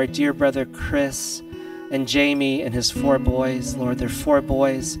for our dear brother Chris and Jamie and his 4 boys. Lord, they're 4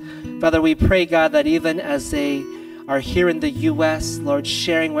 boys. Father, we pray, God, that even as they are here in the U.S., Lord,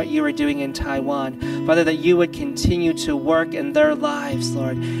 sharing what you are doing in Taiwan, Father, that you would continue to work in their lives,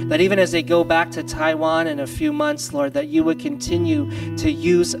 Lord, that even as they go back to Taiwan in a few months, Lord, that you would continue to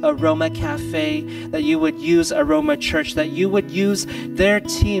use Aroma Cafe, that you would use Aroma Church, that you would use their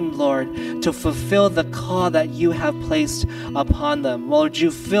team, Lord, to fulfill the call that you have placed upon them. Lord,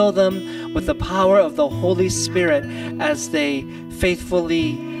 you fill them with the power of the Holy Spirit as they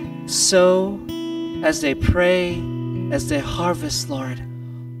faithfully sow, as they pray, as they harvest, Lord,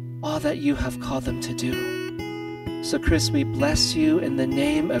 all that you have called them to do. So, Chris, we bless you in the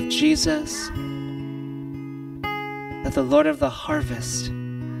name of Jesus, that the Lord of the harvest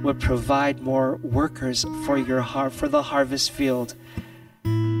would provide more workers for the harvest field,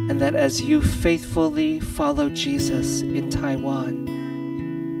 and that as you faithfully follow Jesus in Taiwan,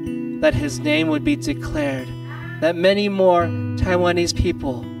 that his name would be declared, that many more Taiwanese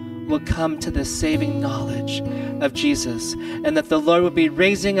people will come to the saving knowledge of Jesus, and that the Lord would be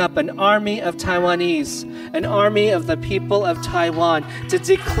raising up an army of Taiwanese, an army of the people of Taiwan, to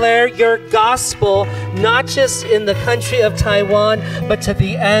declare your gospel, not just in the country of Taiwan, but to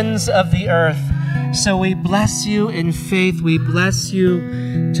the ends of the earth. So we bless you in faith. We bless you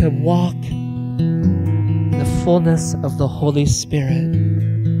to walk in the fullness of the Holy Spirit,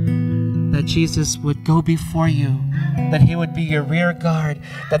 that Jesus would go before you, that he would be your rear guard,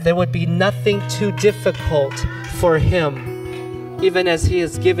 that there would be nothing too difficult for him, even as he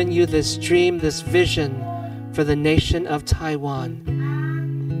has given you this dream, this vision for the nation of Taiwan,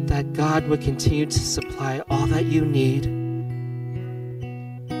 that God would continue to supply all that you need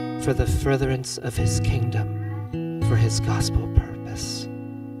for the furtherance of his kingdom, for his gospel purpose.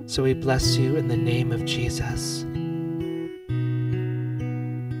 So we bless you in the name of Jesus.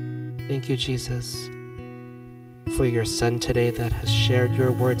 Thank you, Jesus, for your son today that has shared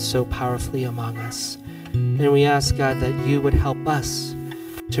your word so powerfully among us. And we ask, God, that you would help us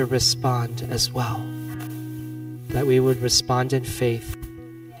to respond as well, that we would respond in faith,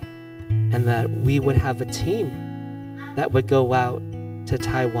 and that we would have a team that would go out to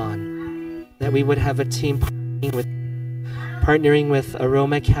Taiwan, that we would have a team partnering with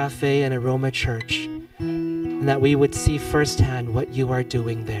Aroma Cafe and Aroma Church, and that we would see firsthand what you are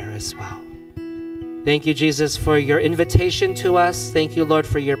doing there as well. Thank you, Jesus, for your invitation to us. Thank you, Lord,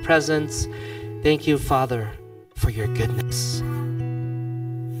 for your presence. Thank you, Father, for your goodness.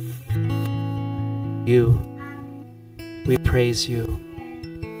 We praise you.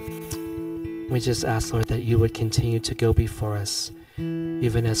 We just ask, Lord, that you would continue to go before us,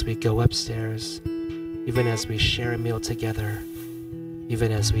 even as we go upstairs, even as we share a meal together,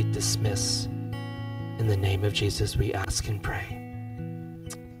 even as we dismiss. In the name of Jesus, we ask and pray.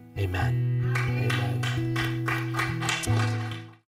 Amen.